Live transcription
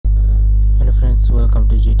Friends welcome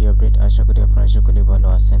to GT update. आशा करी আপনারা সকলেই ভালো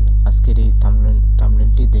আছেন। আজকের এই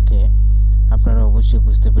থাম্বনেলটি দেখে আপনারা অবশ্যই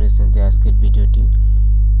বুঝতে পেরেছেন যে আজকের ভিডিওটি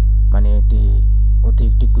মানে এটি অতি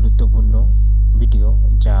একটি গুরুত্বপূর্ণ ভিডিও,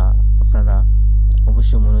 যা আপনারা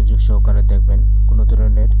অবশ্যই মনোযোগ সহকারে দেখবেন। কোনো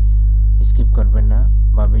ধরনের স্কিপ করবেন না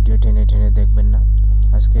বা ভিডিও টেনে টেনে দেখবেন না।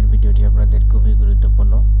 আজকের ভিডিওটি আপনাদের খুবই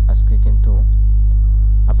গুরুত্বপূর্ণ। আজকে কিন্তু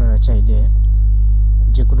আপনারা চাইলে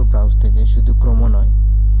যে কোনো ব্রাউজ থেকে, শুধু ক্রোম নয়,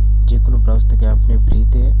 যে কোনো ব্রাউজ থেকে আপনি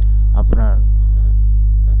ফ্রিতে আপনার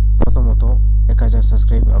প্রথমত 1000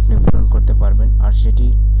 সাবস্ক্রাইব আপনি পূরণ করতে পারবেন। আর সেটি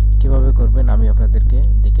কিভাবে করবেন আমি আপনাদেরকে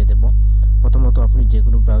দেখিয়ে দেব। প্রথমত আপনি যে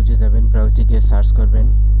কোনো ব্রাউজে যাবেন, ব্রাউজে গিয়ে সার্চ করবেন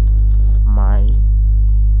মাই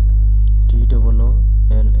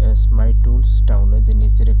টুলস টাউন। এদের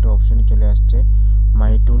নিচের একটা অপশনে চলে আসছে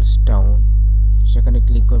মাই টুলস টাউন, সেখানে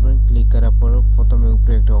ক্লিক করবেন। ক্লিক করার পর প্রথমে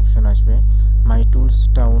উপরে একটা অপশন আসবে মাই tools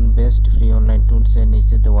town best free online tools, এর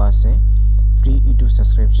নিচে দেওয়া আছে ফ্রি ইউটিউব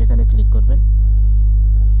সাবস্ক্রাইব, সেখানে ক্লিক করবেন।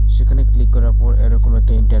 সেখানে ক্লিক করার পর এরকম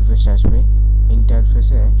একটা ইন্টারফেস আসবে।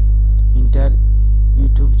 ইন্টারফেসে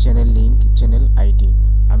YouTube channel link, channel ID.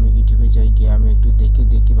 আমি ইউটিউবে যাই, গিয়ে আমি একটু দেখি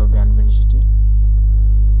কীভাবে আনবেন সেটি।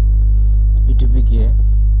 ইউটিউবে গিয়ে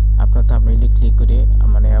আপনার থাম্বনেইলে ক্লিক করে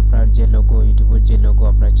মানে আপনার যে লোগো, ইউটিউবের যে লোগো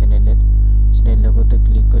আপনার চ্যানেল লোগোতে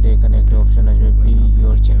ক্লিক করে এখানে একটা অপশন আসবে বি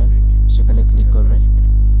ইয়োর চ্যানেল, সেখানে ক্লিক করবেন।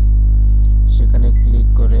 সেখানে ক্লিক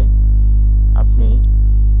করে আপনি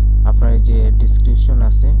আপনার যে ডেসক্রিপশন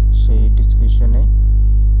আছে সেই ডেসক্রিপশনে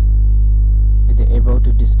অ্যাবাউট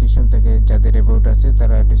ডেসক্রিপশন থেকে, যাদের অ্যাবাউট আছে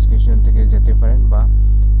তারা ডেসক্রিপশন থেকে যেতে পারেন, বা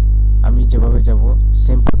আমি যেভাবে যাব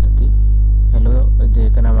সেম পদ্ধতি। হ্যালো, যে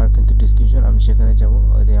এখানে আমার কিন্তু ডেসক্রিপশন, আমি সেখানে যাব।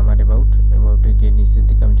 আমার অ্যাবাউটে গিয়ে নিচের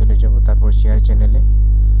দিকে আমি চলে যাব। তারপর শেয়ার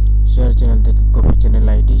চ্যানেল থেকে কপি চ্যানেল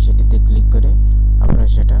আইডি, সেটিতে ক্লিক করে আপনারা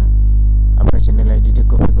সেটা আপনার চ্যানেল আইডিটি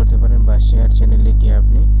কপি করতে পারেন, বা শেয়ার চ্যানেলে গিয়ে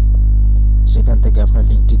আপনি সেখান থেকে আপনার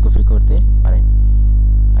লিঙ্কটি কপি করতে পারেন।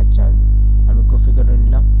 আচ্ছা, আমি কপি করে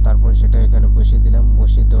নিলাম। তারপর সেটা এখানে বসিয়ে দিলাম।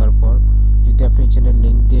 বসিয়ে দেওয়ার পর যদি আপনি চ্যানেল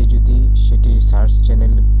লিঙ্ক দিয়ে যদি সেটি সার্চ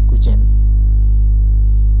চ্যানেল খুঁজেন,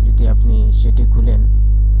 যদি আপনি সেটি খুলেন,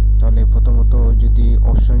 তাহলে প্রথমত যদি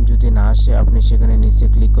অপশন যদি না আসে, আপনি সেখানে নিচে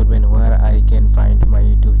ক্লিক করবেন where I can find my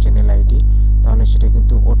YouTube channel ID. তাহলে সেটা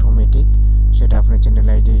কিন্তু অটোমেটিক সেটা আপনার চ্যানেল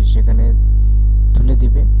আইডি সেখানে তুলে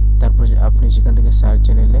দিবে। তারপর আপনি সেখান থেকে সার্চ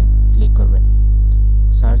চ্যানেলে ক্লিক করবেন।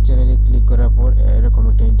 সার্চ চ্যানেলে ক্লিক করার পর এরকম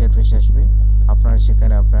একটা ইন্টারফেস আসবে। আপনার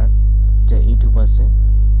সেখানে আপনার যে ইউটিউব আছে,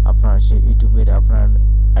 আপনার সেই ইউটিউবের আপনার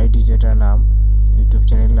আইডি, যেটা নাম ইউটিউব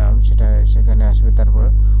চ্যানেল নাম, সেটা সেখানে আসবে। তারপর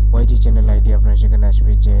ওয়াইটি চ্যানেল আইডি আপনার সেখানে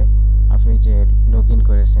আসবে, যে আপনি যে লগ ইন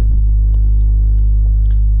করেছেন।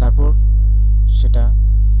 তারপর সেটা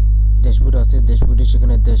ড্যাশবোর্ড আছে, ড্যাশবোর্ডে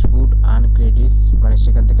সেখানে ড্যাশবোর্ড আর্ন ক্রেডিটস, মানে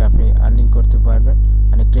সেখান থেকে আপনি আর্নিং করতে পারবেন,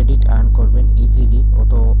 মানে ক্রেডিট আর্ন করবেন ইজিলি।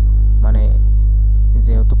 মানে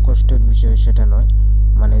যে অত কষ্টের বিষয় সেটা নয়,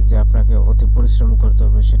 মানে যে আপনাকে অতি পরিশ্রম করতে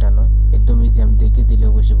হবে সেটা নয়, একদম ইজি। আমি দেখে দিলে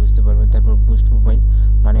অবশ্যই বুঝতে পারবেন। তারপর বুস্ট প্রোফাইল,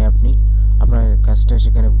 মানে আপনি আপনার কাজটা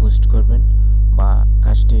সেখানে বুস্ট করবেন বা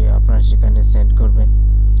কাজটি আপনার সেখানে সেন্ড করবেন।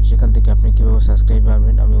 সেখান থেকে আপনি কীভাবে সাবস্ক্রাইব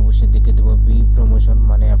পাবেন আমি অবশ্যই দেখে দেবো। বি প্রমোশন,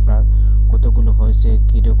 মানে আপনার কতগুলো হয়েছে,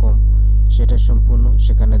 কীরকম, সেটা সম্পূর্ণ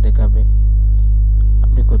সেখানে দেখাবে।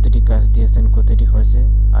 আপনি কতটি কাজ দিয়েছেন, কতটি হয়েছে,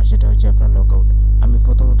 আর সেটা হচ্ছে আপনার লগ আউট। আমি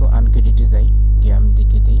প্রথমত আনক্রেডিটে যাই, গিয়ে আমি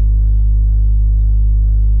দেখিয়ে দিই।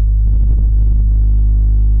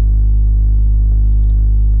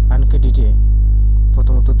 আনক্রেডিটে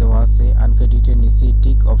প্রথমত দেওয়া আছে আনক্রেডিটের নিচে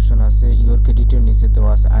টিক অপশন আছে, ইওর ক্রেডিটের নিচে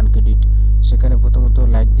দেওয়া আছে আনক্রেডিট। সেখানে প্রথমত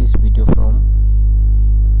like this video from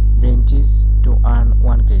ব্রেঞ্চিস to earn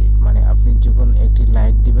 1 credit, মানে আপনি যখন একটি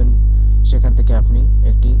লাইক দিবেন সেখান থেকে আপনি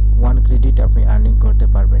একটি 1 ক্রেডিট আপনি আর্নিং করতে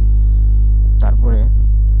পারবেন। তারপরে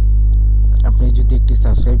আপনি যদি একটি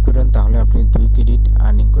সাবস্ক্রাইব করেন তাহলে আপনি 2 ক্রেডিট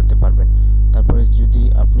আর্নিং করতে পারবেন। তারপরে যদি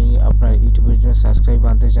আপনি আপনার ইউটিউবের জন্য সাবস্ক্রাইব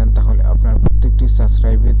আনতে চান, তাহলে আপনার প্রত্যেকটি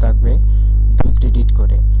সাবস্ক্রাইবে থাকবে 2 ক্রেডিট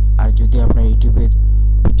করে। আর যদি আপনার ইউটিউবের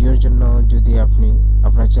ভিডিওর জন্য, যদি আপনি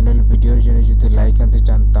আপনার চ্যানেল ভিডিওর জন্য যদি লাইক আনতে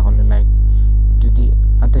চান,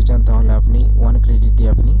 তাহলে আপনি 1 ক্রেডিট দিয়ে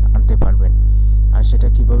আপনি আনতে পারবেন। আর সেটা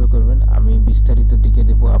কিভাবে করবেন আমি বিস্তারিত দিকে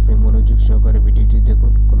দেবো। আপনি মনোযোগ সহকারে ভিডিওটি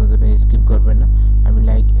দেখুন, কোনো ধরনের স্কিপ করবেন না। আমি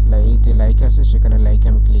লাইক আছে, সেখানে লাইক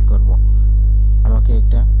আমি ক্লিক করব। আমাকে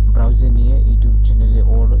একটা ব্রাউজে নিয়ে ইউটিউব চ্যানেলে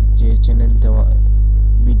ওর যে চ্যানেল দেওয়া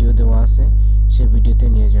ভিডিও দেওয়া আছে সেই ভিডিওতে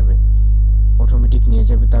নিয়ে যাবে, অটোমেটিক নিয়ে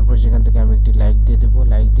যাবে। তারপর সেখান থেকে আমি একটি লাইক দিয়ে দেবো।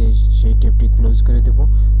 লাইক দিয়ে সেই ট্যাবটি ক্লোজ করে দেবো।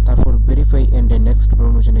 তারপর ভেরিফাই এন্ড নেক্সট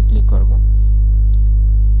প্রমোশনে ক্লিক করব।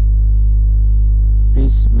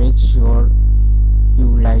 Please make sure you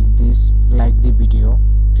like the video,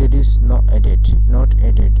 credits not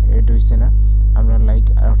added, add হইছে না। আমরা লাইক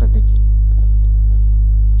আর ওটা দেখি।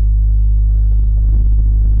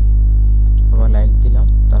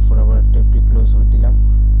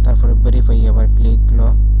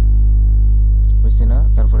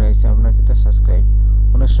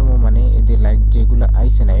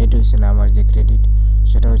 আইছে না, এড হইছে না আমার যে ক্রেডিট,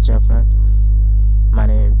 সেটা হচ্ছে আপনার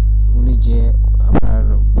মানে উনি যে আপনার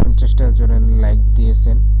 50টা জন লাইক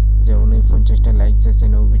দিয়েছেন, যে উনি 50টা লাইক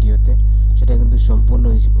চাইছেন ওই ভিডিওতে, সেটা কিন্তু সম্পূর্ণ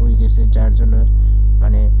হয়ে গেছে, যার জন্য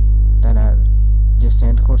মানে তারা যে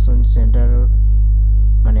সেন্ড করছেন সেন্টার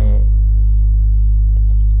মানে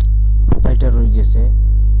প্রোফাইলটা রয়ে গেছে,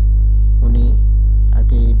 উনি আর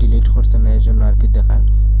কি ডিলিট করছেন না, এর জন্য আর কি দেখার।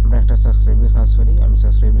 আমরা একটা সাবস্ক্রাইবে কাজ করি, আমি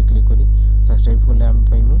সাবস্ক্রাইবে ক্লিক করি, সাবস্ক্রাইব করলে আমি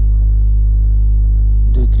পাইবো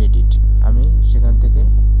 2 ক্রেডিট। আমি সেখান থেকে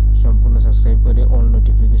সম্পূর্ণ সাবস্ক্রাইব করে অল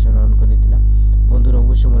নোটিফিকেশন অন করে দিলাম। বন্ধুরা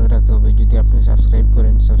অবশ্যই মনে রাখতে হবে, যদি আপনি সাবস্ক্রাইব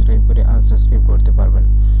করেন, সাবস্ক্রাইব করে আনসাবস্ক্রাইব করতে পারবেন।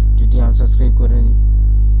 যদি আনসাবস্ক্রাইব করেন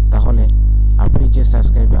তাহলে আপনি যে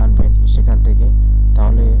সাবস্ক্রাইব আনবেন সেখান থেকে,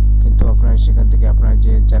 তাহলে কিন্তু আপনার সেখান থেকে আপনার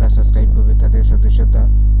যে যারা সাবস্ক্রাইব করবে তাদের সদস্যতা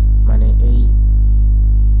মানে এই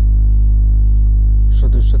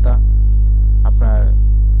সদস্যতা আপনার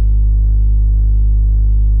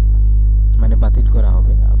মানে বাতিল করা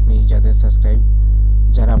হবে। আপনি যাদের সাবস্ক্রাইব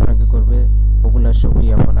যারা আপনাকে করবে ওগুলো সবই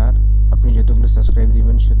আপনার, আপনি যতগুলো সাবস্ক্রাইব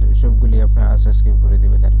দিবেন সবগুলি আপনার আনসাবস্ক্রাইব করে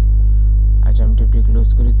দেবে তারা। আচ্ছা আমি ট্যাবটি ক্লোজ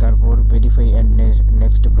করি, তারপর ভেরিফাই অ্যান্ড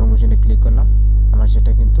নেক্সট প্রমোশনে ক্লিক করলাম, আমার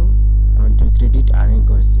সেটা কিন্তু আমি 2 ক্রেডিট আর্নিং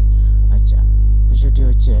করেছি। আচ্ছা বিষয়টি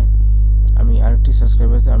হচ্ছে আমি আরেকটি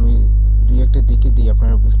সাবস্ক্রাইব আছে, আমি 2-1টা দেখে দিই,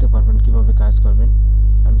 আপনারা বুঝতে পারবেন কিভাবে কাজ করবেন।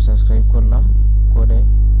 আমি সাবস্ক্রাইব করলাম, করে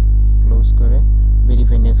ক্লোজ করে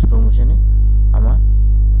ভেরিফাই নেক্সট প্রমোশনে আমার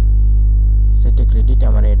সেটা ক্রেডিট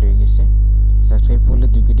আমার অ্যাড হয়ে গেছে। সাবস্ক্রাইব করলে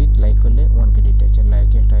 2 ক্রেডিট, লাইক করলে 1 ক্রেডিট। আচ্ছা লাইক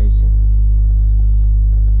একটা আইছে,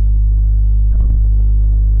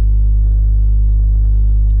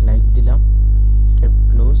 লাইক দিলাম, ট্যাব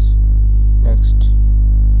ক্লোজ, নেক্সট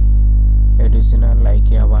অ্যাড হইছে না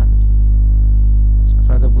লাইকে। আবার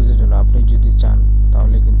আপনারা বুঝে জন্য আপনি যদি চান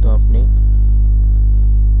তাহলে কিন্তু আপনি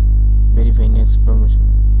ভেরিফাই নেক্সট প্রমোশন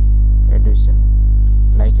অ্যাড হইছে না,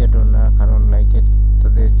 লাইক অ্যাড না, কারণ লাইকের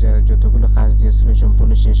তাদের যারা যতগুলো কাজ দিয়েছিল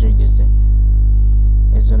সম্পূর্ণ শেষ হয়ে গেছে,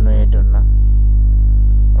 এর জন্য অ্যাড না,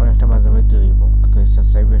 অনেকটা মাঝে মধ্যে হইব।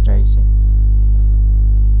 সাবস্ক্রাইব এটা আইছে,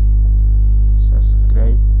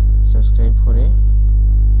 সাবস্ক্রাইব করে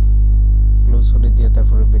ক্লোজ করে দিয়ে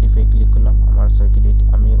তারপরে ভেরিফাই ক্লিক করলাম, আমার 6 ক্রেডিট।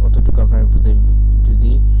 আমি অতটুকু আপনার বুঝাই,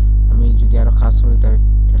 যদি আরো খাস করি তার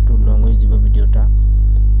একটু লং হয়ে যাবে ভিডিওটা,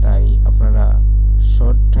 তাই আপনারা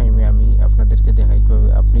শর্ট টাইমে আমি আপনাদেরকে দেখাই কিভাবে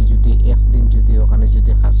আপনি যদি একদিন যদি ওখানে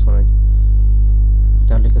যদি কাজ করেন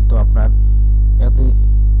তাহলে কিন্তু আপনার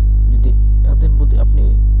একদিন বলতে আপনি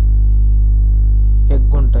 1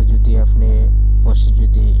 ঘন্টা যদি আপনি বসে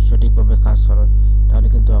যদি সঠিকভাবে কাজ করেন তাহলে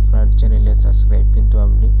কিন্তু আপনার চ্যানেলে সাবস্ক্রাইব কিন্তু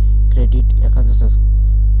আপনি ক্রেডিট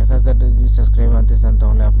 1000 যদি সাবস্ক্রাইব আনতে চান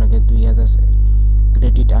তাহলে আপনাকে 2000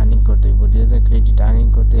 ক্রেডিট আর্নিং করতে হবে। 2000 ক্রেডিট আর্নিং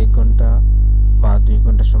করতে 1 ঘন্টা বা 2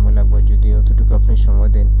 ঘন্টা সময় লাগবে। যদি অতটুকু আপনি সময়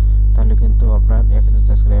দেন তাহলে কিন্তু আপনার 1000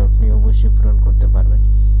 সাবস্ক্রাইব আপনি অবশ্যই পূরণ করতে পারবেন।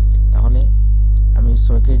 তাহলে আমি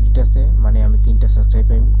 6 ক্রেডিট আছে, মানে আমি 3টা সাবস্ক্রাইব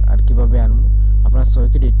পাইব। আর কিভাবে আনবো, আপনার 6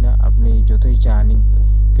 ক্রেডিট না, আপনি যত ইচ্ছা আর্নিং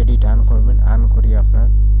ক্রেডিট আর্ন করবেন, আর্ন করিয়ে আপনার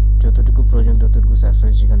যতটুকু প্রয়োজন ততটুকু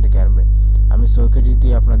সাবস্ক্রাইব সেখান থেকে আনবেন। আমি 6 ক্রেডিট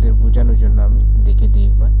দিয়ে আপনাদের বোঝানোর জন্য আমি দেখে দিই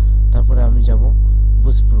একবার। তারপরে আমি যাব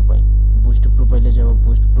বুস্ট প্রোফাইলে যাব।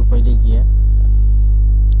 বুস্ট প্রোফাইলে গিয়ে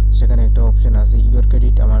সেখানে একটা অপশন আছে ইওর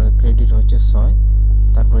ক্রেডিট, আমার ক্রেডিট হচ্ছে 6।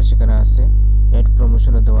 তারপরে সেখানে আছে অ্যাড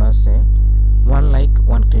প্রমোশনে দেওয়া আছে 1 লাইক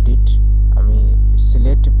 1 ক্রেডিট। আমি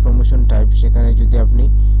সিলেক্ট প্রমোশন টাইপ, সেখানে যদি আপনি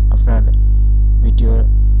আপনার ভিডিও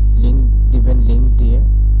লিংক দিবেন, লিংক দিয়ে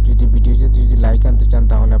যদি ভিডিওতে যদি লাইক আনতে চান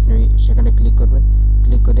তাহলে আপনি সেখানে ক্লিক করবেন।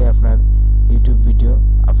 ক্লিক করে আপনার ইউটিউব ভিডিও,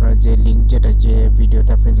 আপনার যে লিংক যেটা যে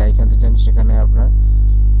ভিডিওতে আপনি লাইক আনতে চান সেখানে আপনার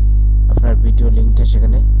ভিডিও লিংকটা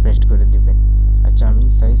সেখানে পেস্ট করে দিবেন। আচ্ছা আমি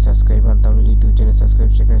সাবস্ক্রাইব আনতাম, ইউটিউব চ্যানেল সাবস্ক্রাইব,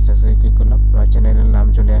 সেখানে সাবস্ক্রাইব ক্লিক করলাম, আমার চ্যানেলের নাম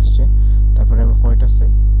চলে আসছে। তারপরে আমি কয়টা আছে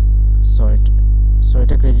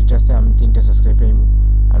 6টা ক্রেডিট আছে, আমি 3টা সাবস্ক্রাইব পাইব।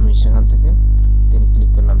 আমি সেখান থেকে 3 ক্লিক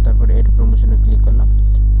করলাম, তারপরে এড প্রমোশনে ক্লিক করলাম,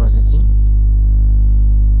 processing.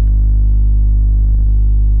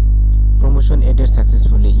 Promotion added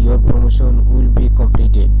successfully. Your promotion will be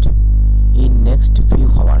completed in next few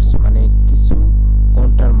hours. মানে কিছু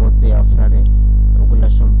ঘন্টার মধ্যে আপনারে ওগুলা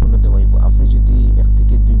সম্পূর্ণ দেওয়াইব। আপনি যদি 1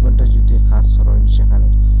 থেকে 2 ঘন্টা যদি কাজ করেন, সেখানে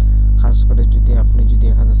কাজ করে যদি আপনি যদি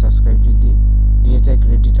 1000 সাবস্ক্রাইব যদি 2000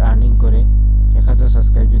 ক্রেডিট আর্নিং করে 1000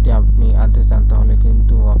 সাবস্ক্রাইব যদি আপনি আনতে চান তাহলে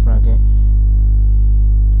কিন্তু আপনাকে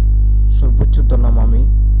সর্বোচ্চ ধরলাম আমি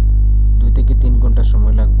 2 থেকে 3 ঘন্টা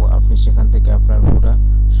সময় লাগবে। আপনি সেখান থেকে আপনার পুরো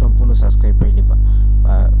সম্পূর্ণ সাবস্ক্রাইব পাইলে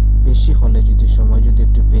বা বেশি হলে যদি সময় যদি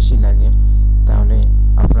একটু বেশি লাগে তাহলে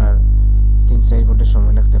আপনার 3-4 ঘন্টা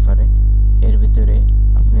সময় লাগতে পারে। এর ভিতরে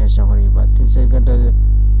আপনি আশা করি বা 3-4 ঘন্টার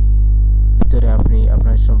ভিতরে আপনি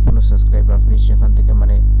আপনার সম্পূর্ণ সাবস্ক্রাইব আপনি সেখান থেকে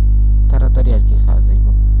মানে তাড়াতাড়ি আর কি কাজ হইব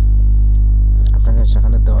আপনাকে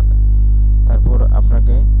সেখানে দেওয়া, তারপর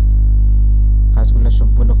আপনাকে কাজগুলো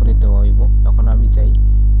সম্পূর্ণ করে দেওয়া হইব। এখন আমি চাই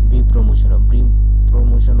বি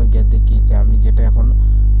প্রমোশনও গিয়ে দেখি যে আমি যেটা এখন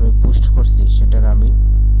আমি পোস্ট করছি সেটার আমি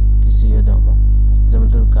কিছু ইয়ে দেব। যেমন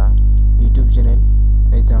ধরুন ইউটিউব চ্যানেল,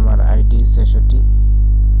 এই যে আমার আইডি 66,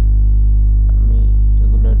 আমি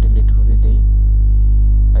এগুলো ডিলিট করে দিই।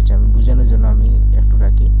 আচ্ছা, আমি বোঝানোর জন্য আমি একটু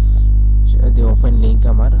রাখি। যদি ওপেন লিঙ্ক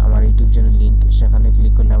আমার ইউটিউব চ্যানেল লিঙ্ক, সেখানে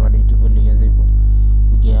ক্লিক করলে আমার ইউটিউবে লিয়ে যাইব,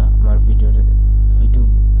 গিয়া আমার ভিডিওর ইউটিউব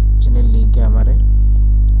চ্যানেল লিঙ্কে আমারে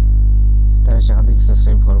তারা সেখান থেকে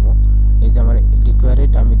সাবস্ক্রাইব করব। এই যে আমার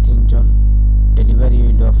রিকোয়ারেড আমি 3 জন, ডেলিভারি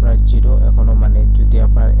হইলো আপনার 0 এখনো, মানে যদি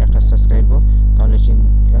আপনার একটা সাবস্ক্রাইব তাহলে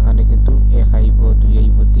এখানে কিন্তু 1 আইব, 2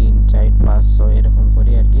 আইব, 3, 4, 5, 6 এরকম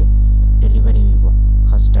করে আর কি ডেলিভারি হইব।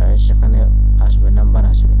 কাজটা সেখানে আসবে, নাম্বার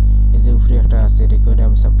আসবে। এই যে উপরে একটা আছে রেকর্ডে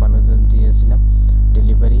আমি 56 জন দিয়েছিলাম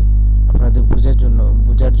ডেলিভারি, আপনাদের বোঝার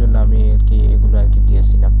জন্য আমি আর কি এগুলো আর কি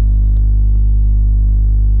দিয়েছিলাম।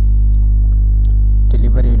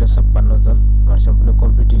 ডেলিভারি হইলো 56 জন, আমার সম্পূর্ণ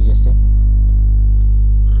কমপ্লিট হয়ে গেছে।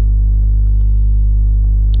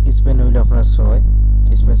 স্পেন হইলো আপনার 6,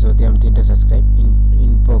 স্পেন যদি আমি 3টা সাবস্ক্রাইব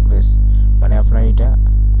ইন প্রোগ্রেস, মানে আপনার এটা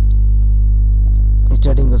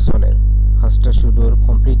স্টার্টিং ও চলে, কাজটা শুরু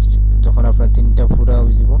কমপ্লিট যখন আপনার 3টা পুরা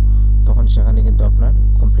হয়ে যাব তখন সেখানে কিন্তু আপনার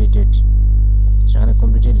কমপ্লিটেড, সেখানে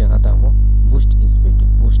কমপ্লিটেড লেখা থাকবো। বুস্ট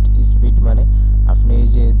স্পিড মানে আপনি এই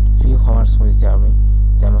যে ফিউ আওয়ার্স হয়েছে আমি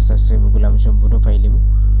যে আমার সাবস্ক্রাইবগুলো আমি সম্পূর্ণ পাইলিম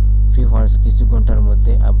ফিউ আওয়ার্স, কিছু ঘন্টার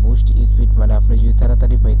মধ্যে। আর বুস্ট স্পিড মানে আপনি যদি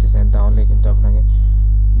তাড়াতাড়ি পাইতেছেন তাহলে কিন্তু আপনাকে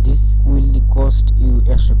this will cost you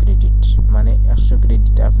 100 credit, মানে 100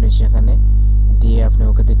 ক্রেডিট আপনি সেখানে দিয়ে আপনি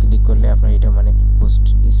ওকেতে ক্লিক করলে আপনার এটা মানে বুস্ট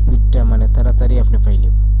স্পিডটা মানে তাড়াতাড়ি আপনি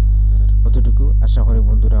পাইলেন। অতটুকু আশা করি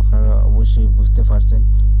বন্ধুরা আপনারা অবশ্যই বুঝতে পারছেন।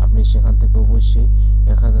 আপনি সেখান থেকে অবশ্যই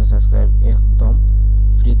 1000 সাবস্ক্রাইব একদম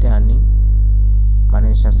ফ্রিতে আর্নিং, মানে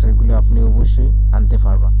সাবস্ক্রাইবগুলো আপনি অবশ্যই আনতে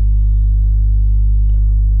পারবা।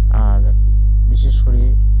 আর বিশেষ করে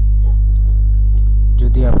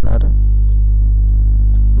যদি আপনার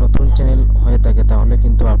নতুন চ্যানেল হয়ে থাকে তাহলে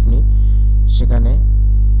কিন্তু আপনি সেখানে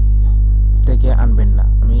থেকে আনবেন না।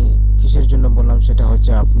 আমি কিসের জন্য বললাম সেটা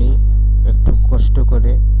হচ্ছে আপনি একটু কষ্ট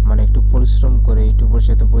করে, মানে একটু পরিশ্রম করে, ইউটিউবের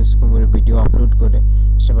সাথে পরিশ্রম করে ভিডিও আপলোড করে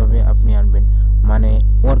সেভাবে আপনি আনবেন, মানে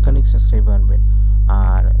অর্গানিক সাবস্ক্রাইবার আনবেন।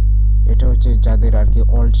 আর এটা হচ্ছে যাদের আর কি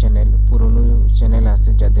ওল্ড চ্যানেল, পুরনো চ্যানেল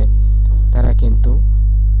আছে যাদের, তারা কিন্তু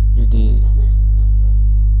যদি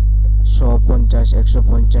 150,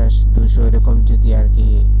 150, 200 এরকম যদি আর কি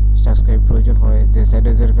সাবস্ক্রাইব প্রয়োজন হয়, যে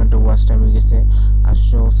 6000 ঘন্টা ওয়াচ টাইম হয়ে গেছে,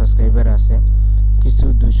 800 সাবস্ক্রাইবার আছে, কিছু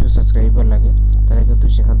 200 সাবস্ক্রাইবার লাগে, তারা কিন্তু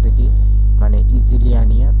সেখান থেকে মানে ইজিলি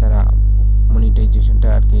আনিয়া তারা মনিটাইজেশনটা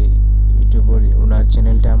আর কি ইউটিউবের ওনার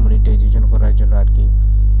চ্যানেলটা মনিটাইজেশন করার জন্য আর কি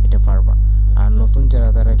এটা পারবা। আর নতুন যারা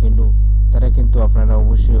তারা কিন্তু আপনারা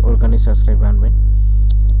অবশ্যই অর্গানিক সাবস্ক্রাইব আনবেন।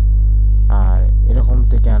 আর এরকম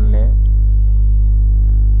থেকে আনলে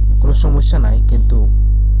কোনো সমস্যা নাই, কিন্তু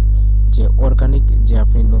যে অর্গানিক যে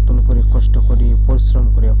আপনি নতুন করে কষ্ট করে পরিশ্রম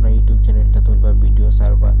করে আপনার ইউটিউব চ্যানেলটা তুলবা, ভিডিও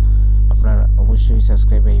ছাড়বা, আপনার অবশ্যই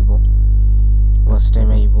সাবস্ক্রাইব আইব, ওয়াচ টাইম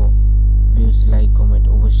আইব, ভিউজ, লাইক, কমেন্ট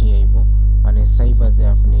অবশ্যই আইব, মানে চাইবা যে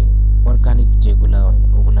আপনি অর্গানিক যেগুলা হয়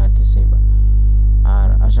ওগুলো আর কি চাইবা। আর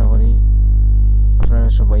আশা করি আপনারা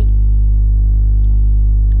সবাই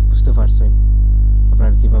বুঝতে পারছেন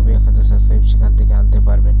আপনারা কীভাবে 1000 সাবস্ক্রাইব সেখান থেকে